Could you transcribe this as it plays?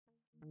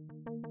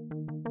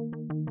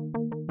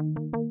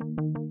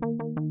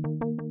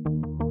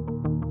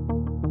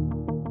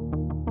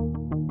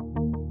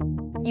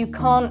You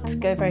can't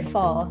go very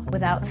far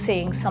without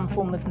seeing some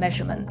form of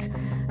measurement.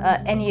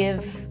 Any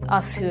of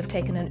us who have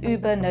taken an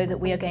Uber know that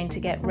we are going to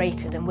get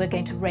rated, and we're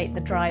going to rate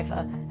the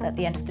driver at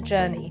the end of the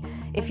journey.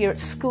 If you're at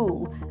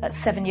school at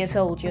 7 years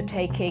old, you're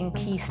taking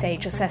key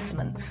stage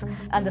assessments,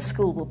 and the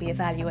school will be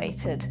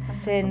evaluated.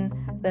 In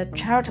the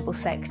charitable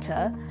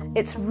sector,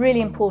 it's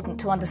really important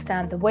to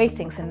understand the way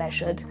things are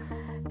measured,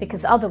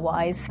 because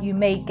otherwise you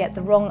may get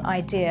the wrong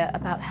idea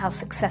about how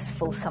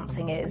successful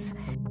something is.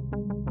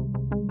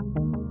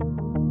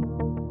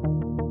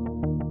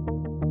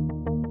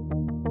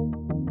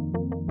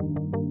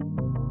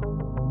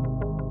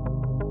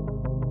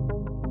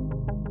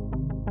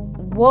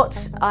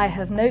 What I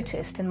have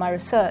noticed in my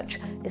research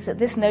is that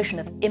this notion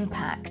of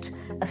impact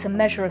as a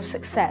measure of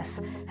success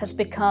has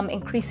become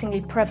increasingly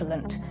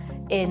prevalent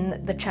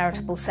in the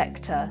charitable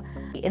sector.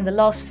 In the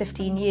last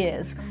 15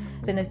 years,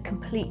 there's been a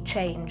complete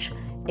change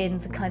in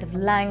the kind of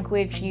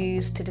language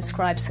used to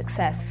describe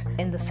success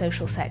in the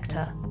social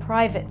sector.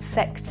 Private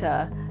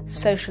sector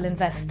social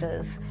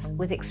investors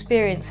with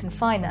experience in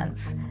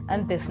finance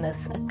and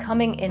business are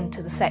coming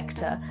into the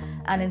sector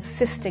and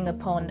insisting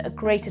upon a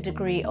greater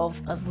degree of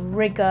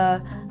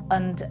rigour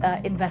and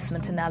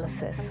investment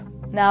analysis.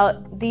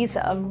 Now, these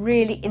are a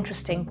really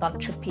interesting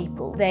bunch of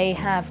people. They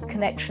have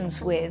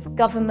connections with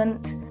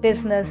government,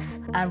 business,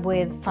 and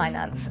with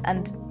finance.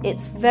 And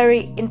it's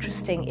very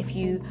interesting if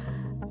you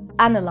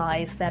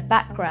analyse their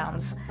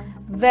backgrounds.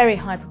 Very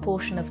high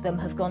proportion of them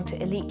have gone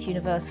to elite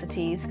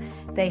universities.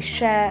 They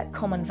share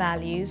common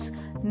values.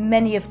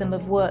 Many of them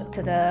have worked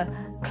at a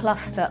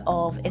cluster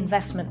of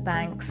investment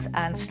banks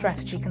and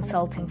strategy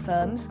consulting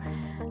firms,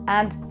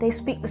 and they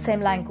speak the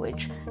same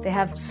language. They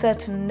have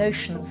certain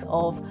notions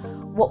of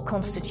what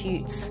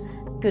constitutes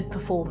good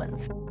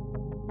performance.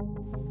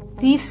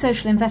 These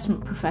social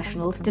investment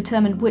professionals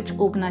determine which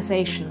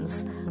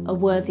organisations are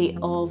worthy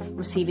of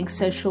receiving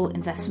social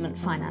investment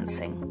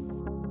financing.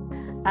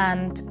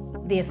 And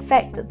the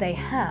effect that they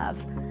have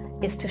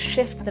is to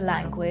shift the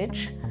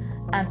language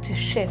and to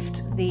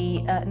shift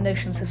the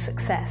notions of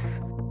success.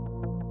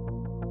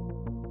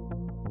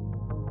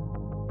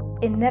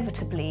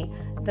 Inevitably,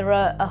 there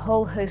are a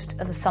whole host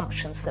of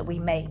assumptions that we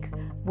make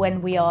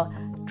when we are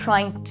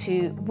trying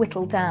to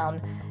whittle down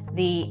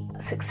the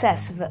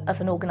success of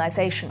an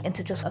organisation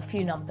into just a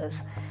few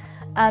numbers.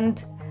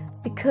 And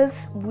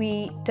because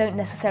we don't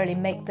necessarily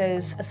make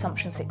those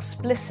assumptions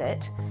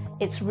explicit,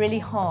 it's really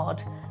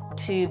hard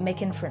to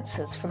make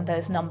inferences from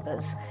those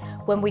numbers.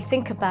 When we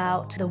think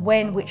about the way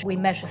in which we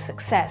measure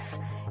success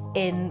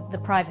in the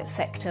private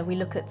sector, we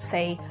look at,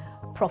 say,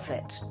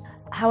 profit.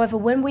 However,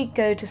 when we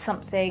go to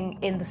something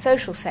in the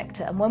social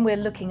sector, and when we're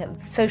looking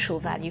at social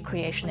value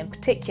creation in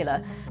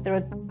particular, there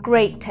are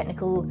great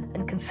technical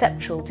and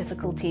conceptual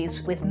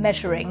difficulties with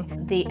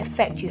measuring the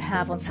effect you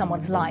have on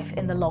someone's life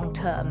in the long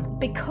term.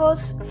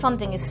 Because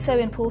funding is so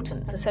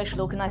important for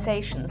social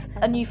organisations,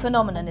 a new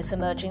phenomenon is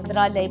emerging that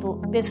I label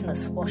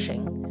business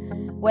washing,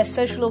 where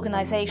social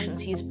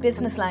organisations use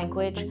business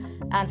language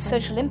and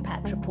social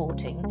impact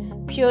reporting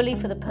purely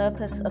for the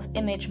purpose of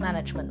image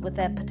management with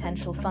their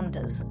potential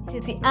funders. It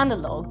is the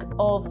analogue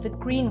of the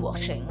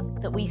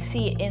greenwashing that we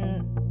see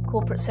in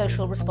corporate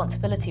social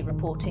responsibility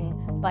reporting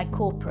by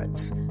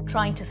corporates,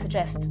 trying to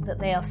suggest that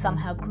they are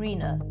somehow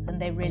greener than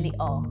they really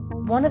are.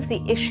 One of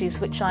the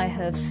issues which I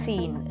have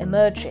seen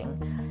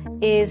emerging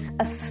is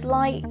a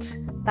slight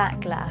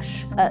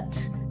backlash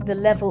at the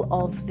level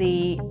of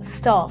the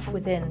staff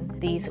within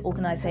these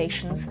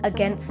organisations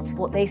against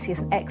what they see as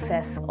an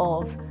excess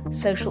of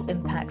social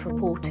impact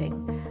reporting.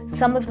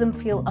 Some of them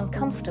feel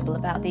uncomfortable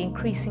about the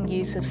increasing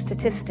use of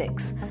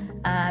statistics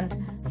and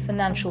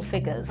financial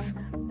figures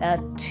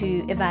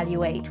to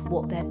evaluate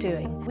what they're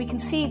doing. We can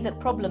see that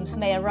problems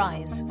may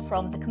arise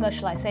from the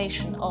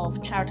commercialisation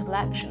of charitable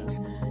actions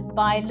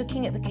by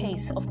looking at the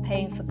case of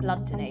paying for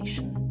blood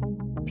donation.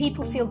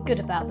 People feel good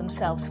about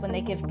themselves when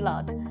they give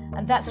blood,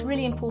 and that's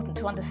really important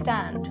to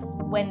understand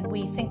when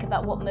we think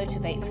about what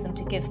motivates them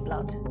to give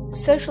blood.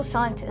 Social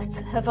scientists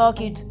have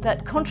argued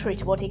that, contrary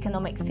to what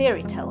economic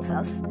theory tells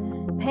us,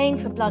 paying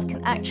for blood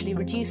can actually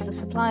reduce the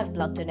supply of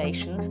blood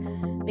donations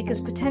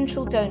because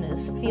potential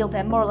donors feel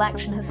their moral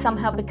action has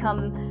somehow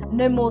become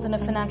no more than a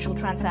financial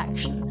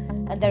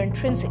transaction, and their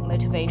intrinsic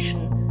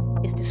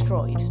motivation is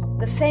destroyed.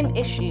 The same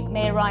issue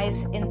may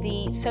arise in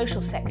the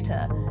social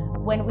sector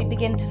when we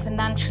begin to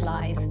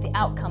financialise the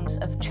outcomes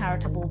of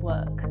charitable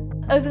work.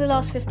 Over the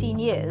last 15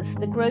 years,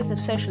 the growth of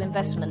social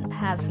investment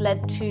has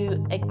led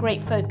to a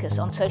great focus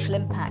on social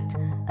impact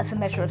as a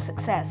measure of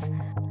success.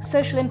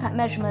 Social impact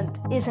measurement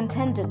is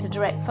intended to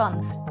direct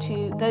funds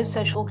to those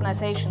social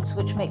organisations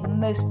which make the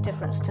most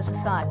difference to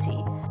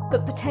society.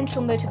 But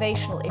potential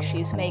motivational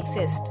issues may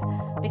exist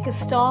because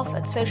staff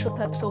at social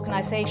purpose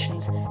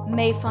organisations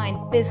may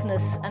find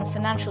business and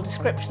financial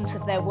descriptions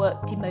of their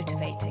work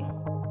demotivating.